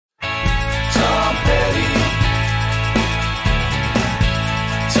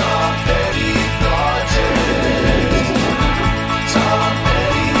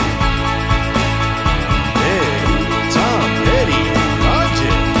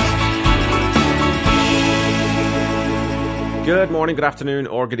Good morning, good afternoon,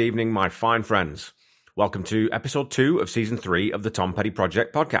 or good evening, my fine friends. Welcome to episode 2 of season 3 of the Tom Petty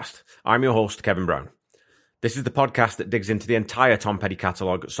Project podcast. I'm your host, Kevin Brown. This is the podcast that digs into the entire Tom Petty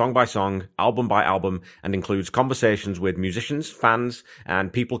catalogue, song by song, album by album, and includes conversations with musicians, fans,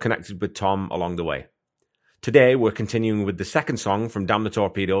 and people connected with Tom along the way. Today, we're continuing with the second song from Damn the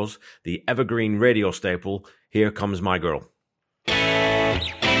Torpedoes, the evergreen radio staple, Here Comes My Girl.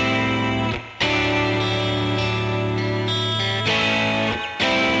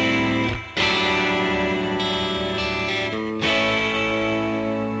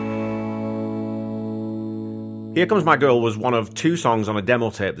 Here Comes My Girl was one of 2 songs on a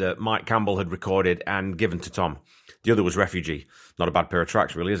demo tape that Mike Campbell had recorded and given to Tom. The other was Refugee. Not a bad pair of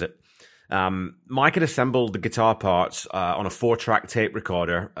tracks, really, is it? Mike had assembled the guitar parts on a 4-track tape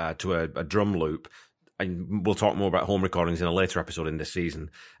recorder to a drum loop, and we'll talk more about home recordings in a later episode in this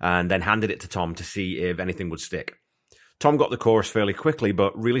season, and then handed it to Tom to see if anything would stick. Tom got the chorus fairly quickly,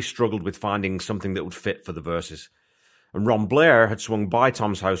 but really struggled with finding something that would fit for the verses. And Ron Blair had swung by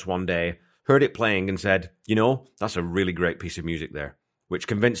Tom's house one day, heard it playing and said, "You know, that's a really great piece of music there," which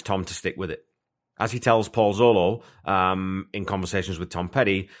convinced Tom to stick with it. As he tells Paul Zolo in Conversations with Tom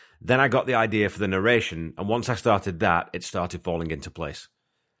Petty, "Then I got the idea for the narration, and once I started that, it started falling into place."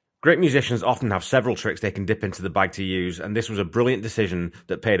 Great musicians often have several tricks they can dip into the bag to use, and this was a brilliant decision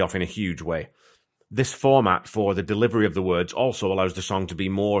that paid off in a huge way. This format for the delivery of the words also allows the song to be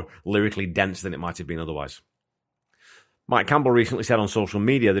more lyrically dense than it might have been otherwise. Mike Campbell recently said on social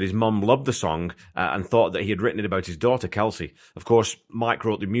media that his mum loved the song and thought that he had written it about his daughter, Kelsey. Of course, Mike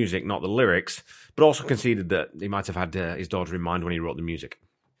wrote the music, not the lyrics, but also conceded that he might have had his daughter in mind when he wrote the music.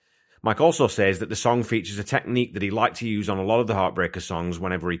 Mike also says that the song features a technique that he liked to use on a lot of the Heartbreaker songs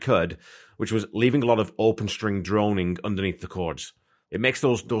whenever he could, which was leaving a lot of open string droning underneath the chords. It makes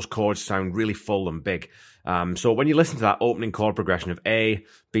those chords sound really full and big. So when you listen to that opening chord progression of A,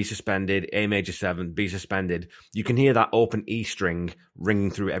 B suspended, A major 7, B suspended, you can hear that open E string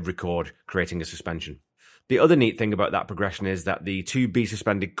ringing through every chord, creating a suspension. The other neat thing about that progression is that the 2 B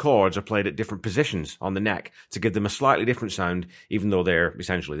suspended chords are played at different positions on the neck to give them a slightly different sound, even though they're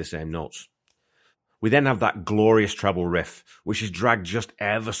essentially the same notes. We then have that glorious treble riff, which is dragged just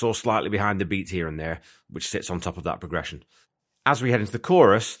ever so slightly behind the beat here and there, which sits on top of that progression. As we head into the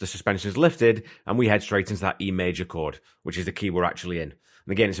chorus, the suspension is lifted, and we head straight into that E major chord, which is the key we're actually in.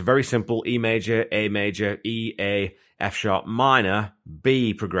 And again, it's a very simple E major, E, A, F sharp minor,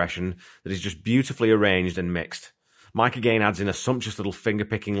 B progression that is just beautifully arranged and mixed. Mike again adds in a sumptuous little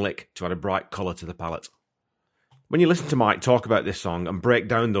finger-picking lick to add a bright colour to the palette. When you listen to Mike talk about this song and break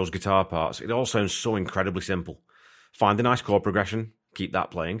down those guitar parts, it all sounds so incredibly simple. Find a nice chord progression, keep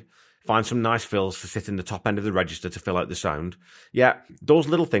that playing. Find some nice fills to sit in the top end of the register to fill out the sound. Yeah, those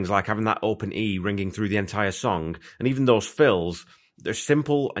little things like having that open E ringing through the entire song, and even those fills, they're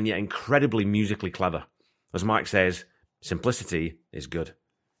simple and yet incredibly musically clever. As Mike says, simplicity is good.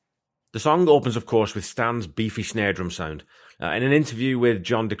 The song opens, of course, with Stan's beefy snare drum sound. In an interview with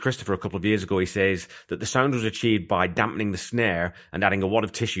John DeChristopher a couple of years ago, he says that the sound was achieved by dampening the snare and adding a wad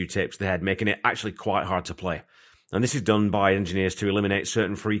of tissue tape to the head, making it actually quite hard to play. And this is done by engineers to eliminate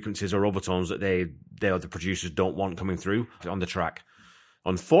certain frequencies or overtones that they or the producers don't want coming through on the track.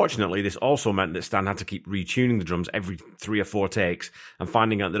 Unfortunately, this also meant that Stan had to keep retuning the drums every 3 or 4 takes and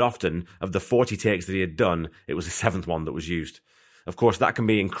finding out that often, of the 40 takes that he had done, it was the 7th one that was used. Of course, that can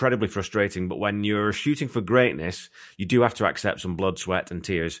be incredibly frustrating, but when you're shooting for greatness, you do have to accept some blood, sweat, and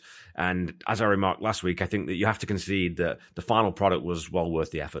tears. And as I remarked last week, I think that you have to concede that the final product was well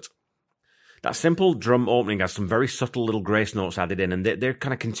worth the effort. That simple drum opening has some very subtle little grace notes added in, and they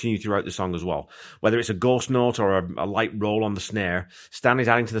kind of continue throughout the song as well. Whether it's a ghost note or a light roll on the snare, Stan is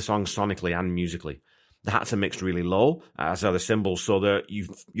adding to the song sonically and musically. The hats are mixed really low, as are the cymbals, so that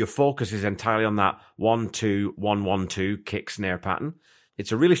your focus is entirely on that 1-2-1-1-2 kick snare pattern.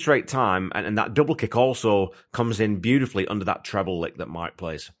 It's a really straight time, and that double kick also comes in beautifully under that treble lick that Mike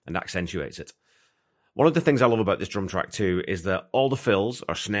plays and accentuates it. One of the things I love about this drum track too is that all the fills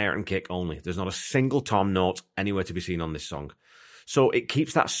are snare and kick only. There's not a single tom note anywhere to be seen on this song. So it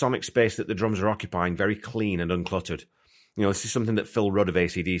keeps that sonic space that the drums are occupying very clean and uncluttered. You know, this is something that Phil Rudd of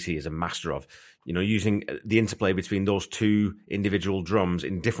AC/DC is a master of. You know, using the interplay between those 2 individual drums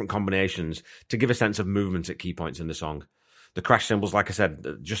in different combinations to give a sense of movement at key points in the song. The crash cymbals, like I said,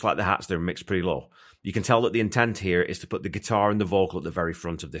 just like the hats, they're mixed pretty low. You can tell that the intent here is to put the guitar and the vocal at the very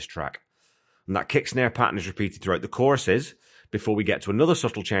front of this track. And that kick snare pattern is repeated throughout the choruses before we get to another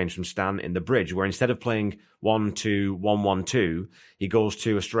subtle change from Stan in the bridge, where instead of playing 1-2-1-1-2, he goes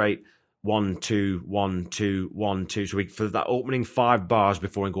to a straight 1-2-1-2-1-2. So for that opening 5 bars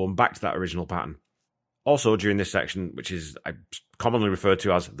before going back to that original pattern. Also, during this section, which is commonly referred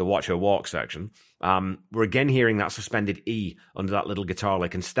to as the Watch Her Walk section, we're again hearing that suspended E under that little guitar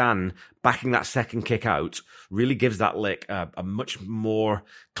lick, and Stan backing that second kick out really gives that lick a much more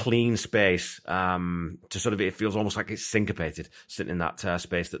clean space to sort of, it feels almost like it's syncopated, sitting in that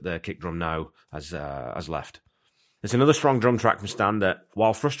space that the kick drum now has left. It's another strong drum track from Stan that,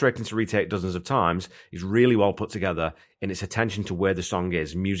 while frustrating to retake dozens of times, is really well put together in its attention to where the song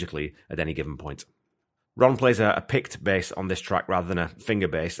is musically at any given point. Ron plays a picked bass on this track rather than a finger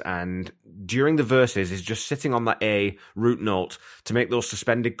bass, and during the verses is just sitting on that A root note to make those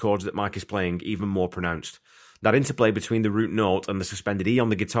suspended chords that Mike is playing even more pronounced. That interplay between the root note and the suspended E on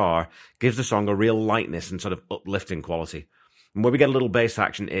the guitar gives the song a real lightness and sort of uplifting quality. And where we get a little bass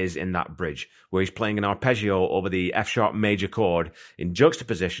action is in that bridge, where he's playing an arpeggio over the F-sharp major chord in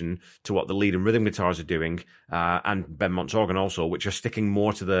juxtaposition to what the lead and rhythm guitars are doing, and Benmont's organ also, which are sticking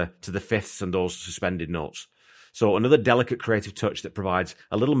more to the fifths and those suspended notes. So another delicate creative touch that provides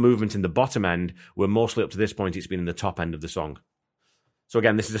a little movement in the bottom end, where mostly up to this point it's been in the top end of the song. So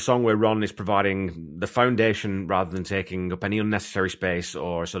again, this is a song where Ron is providing the foundation rather than taking up any unnecessary space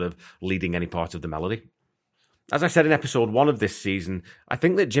or sort of leading any part of the melody. As I said in episode 1 of this season, I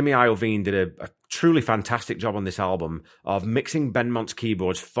think that Jimmy Iovine did a truly fantastic job on this album of mixing Benmont's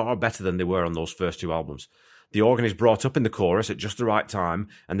keyboards far better than they were on those first two albums. The organ is brought up in the chorus at just the right time,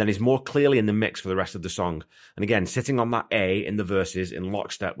 and then is more clearly in the mix for the rest of the song. And again, sitting on that A in the verses in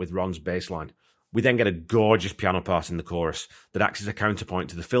lockstep with Ron's bass line. We then get a gorgeous piano part in the chorus that acts as a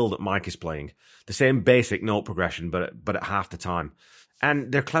counterpoint to the fill that Mike is playing. The same basic note progression, but at half the time.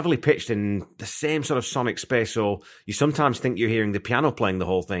 And they're cleverly pitched in the same sort of sonic space, so you sometimes think you're hearing the piano playing the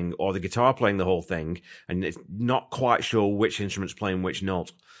whole thing or the guitar playing the whole thing, and it's not quite sure which instrument's playing which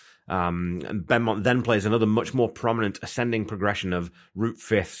note. And Benmont then plays another much more prominent ascending progression of root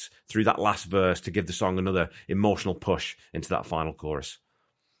fifths through that last verse to give the song another emotional push into that final chorus.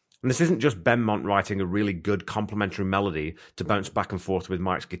 And this isn't just Benmont writing a really good complementary melody to bounce back and forth with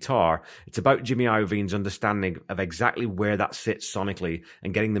Mike's guitar. It's about Jimmy Iovine's understanding of exactly where that sits sonically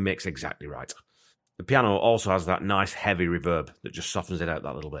and getting the mix exactly right. The piano also has that nice heavy reverb that just softens it out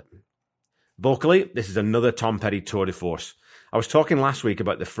that little bit. Vocally, this is another Tom Petty tour de force. I was talking last week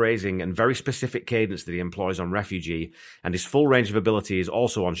about the phrasing and very specific cadence that he employs on Refugee, and his full range of ability is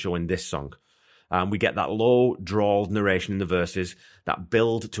also on show in this song. We get that low, drawled narration in the verses, that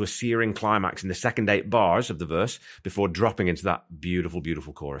build to a searing climax in the second 8 bars of the verse before dropping into that beautiful,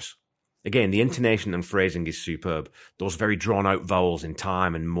 beautiful chorus. Again, the intonation and phrasing is superb. Those very drawn-out vowels in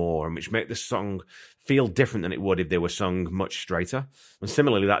time and more, and which make the song feel different than it would if they were sung much straighter. And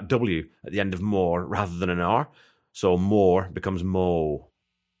similarly, that W at the end of more rather than an R, so more becomes mo.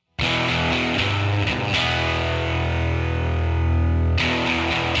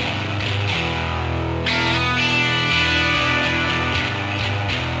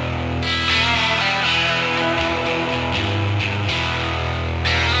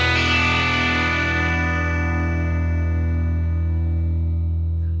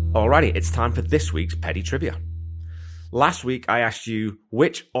 Alrighty, it's time for this week's Petty Trivia. Last week I asked you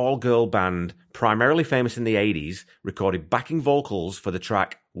which all-girl band, primarily famous in the 80s, recorded backing vocals for the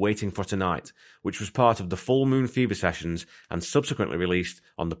track Waiting for Tonight, which was part of the Full Moon Fever sessions and subsequently released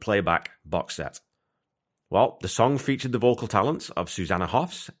on the Playback box set. Well, the song featured the vocal talents of Susanna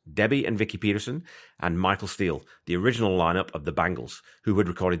Hoffs, Debbie and Vicky Peterson, and Michael Steele, the original lineup of the Bangles, who had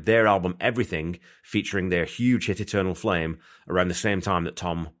recorded their album Everything, featuring their huge hit Eternal Flame, around the same time that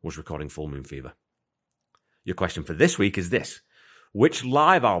Tom was recording Full Moon Fever. Your question for this week is this. Which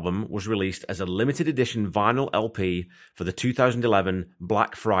live album was released as a limited edition vinyl LP for the 2011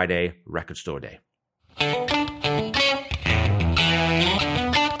 Black Friday Record Store Day?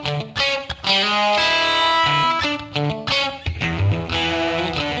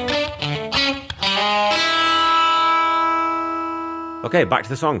 Okay, back to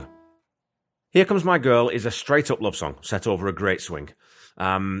the song. Here Comes My Girl is a straight-up love song set over a great swing.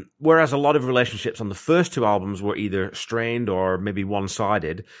 Whereas a lot of relationships on the first two albums were either strained or maybe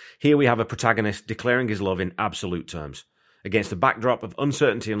one-sided, here we have a protagonist declaring his love in absolute terms. Against a backdrop of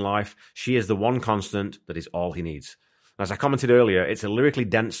uncertainty in life, she is the one constant that is all he needs. As I commented earlier, it's a lyrically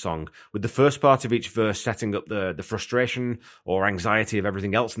dense song, with the first part of each verse setting up the frustration or anxiety of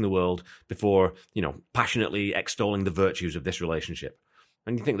everything else in the world before, passionately extolling the virtues of this relationship.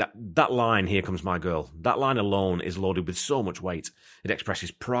 And you think that line, Here Comes My Girl, that line alone is loaded with so much weight. It expresses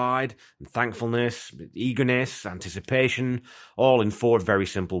pride and thankfulness, eagerness, anticipation, all in 4 very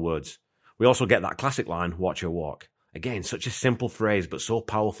simple words. We also get that classic line, Watch Her Walk. Again, such a simple phrase, but so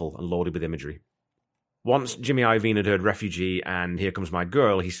powerful and loaded with imagery. Once Jimmy Iovine had heard Refugee and Here Comes My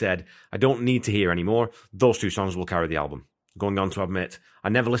Girl, he said, "I don't need to hear anymore. Those two songs will carry the album." Going on to admit, "I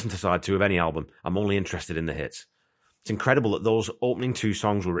never listened to side 2 of any album. I'm only interested in the hits." It's incredible that those opening 2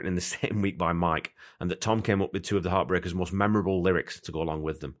 songs were written in the same week by Mike, and that Tom came up with 2 of the Heartbreakers' most memorable lyrics to go along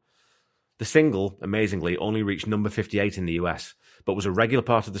with them. The single, amazingly, only reached number 58 in the US, but was a regular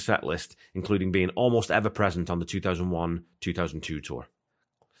part of the set list, including being almost ever present on the 2001-2002 tour.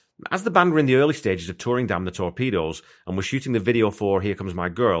 As the band were in the early stages of touring Damn the Torpedoes and were shooting the video for Here Comes My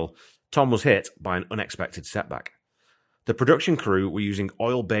Girl, Tom was hit by an unexpected setback. The production crew were using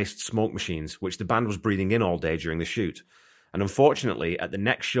oil-based smoke machines, which the band was breathing in all day during the shoot. And unfortunately, at the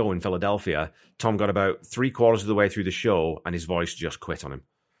next show in Philadelphia, Tom got about 3/4 of the way through the show and his voice just quit on him.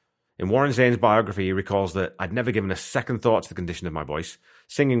 In Warren Zane's biography, he recalls that, "I'd never given a second thought to the condition of my voice.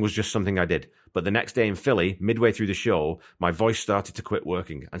 Singing was just something I did. But the next day in Philly, midway through the show, my voice started to quit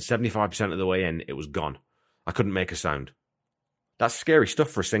working, and 75% of the way in, it was gone. I couldn't make a sound." That's scary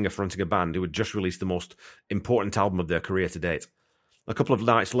stuff for a singer fronting a band who had just released the most important album of their career to date. A couple of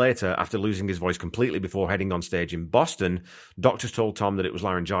nights later, after losing his voice completely before heading on stage in Boston, doctors told Tom that it was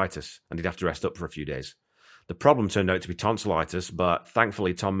laryngitis, and he'd have to rest up for a few days. The problem turned out to be tonsillitis, but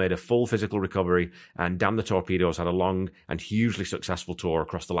thankfully Tom made a full physical recovery, and Damn the Torpedoes had a long and hugely successful tour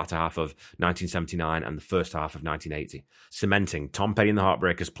across the latter half of 1979 and the first half of 1980, cementing Tom Petty and the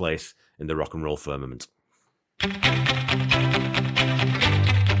Heartbreakers' place in the rock and roll firmament.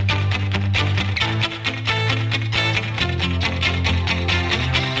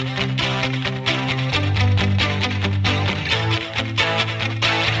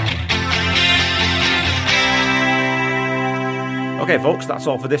 Okay, folks, that's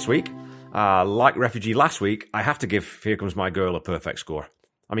all for this week. Like Refugee last week, I have to give Here Comes My Girl a perfect score.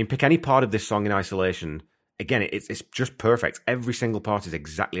 I mean, pick any part of this song in isolation. Again, it's just perfect. Every single part is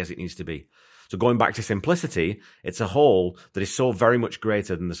exactly as it needs to be. So going back to simplicity, it's a whole that is so very much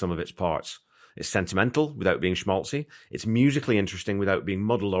greater than the sum of its parts. It's sentimental without being schmaltzy. It's musically interesting without being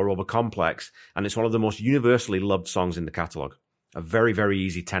muddled or over-complex. And it's one of the most universally loved songs in the catalogue. A very, very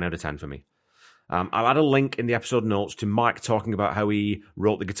easy 10 out of 10 for me. I'll add a link in the episode notes to Mike talking about how he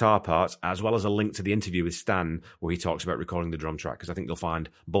wrote the guitar parts, as well as a link to the interview with Stan where he talks about recording the drum track, because I think you'll find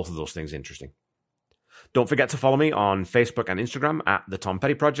both of those things interesting. Don't forget to follow me on Facebook and Instagram at The Tom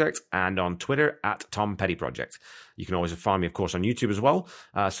Petty Project, and on Twitter at Tom Petty Project. You can always find me, of course, on YouTube as well.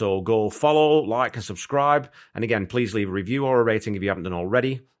 So go follow, like, and subscribe. And again, please leave a review or a rating if you haven't done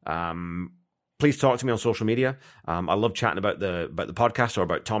already. Please talk to me on social media. I love chatting about the podcast or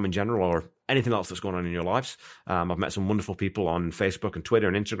about Tom in general, or anything else that's going on in your lives. I've met some wonderful people on Facebook and Twitter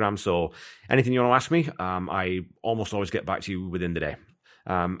and Instagram, so anything you want to ask me, I almost always get back to you within the day.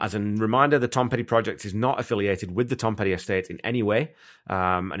 As a reminder, the Tom Petty Project is not affiliated with the Tom Petty Estate in any way,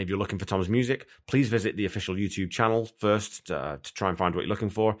 and if you're looking for Tom's music, please visit the official YouTube channel first to try and find what you're looking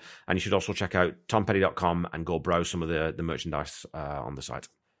for, and you should also check out tompetty.com and go browse some of the merchandise on the site.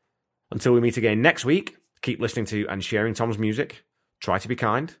 Until we meet again next week, keep listening to and sharing Tom's music. Try to be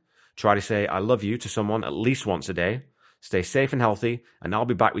kind. Try to say I love you to someone at least once a day. Stay safe and healthy, and I'll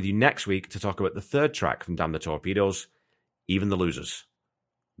be back with you next week to talk about the third track from Damn the Torpedoes, Even the Losers.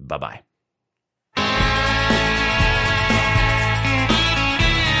 Bye-bye.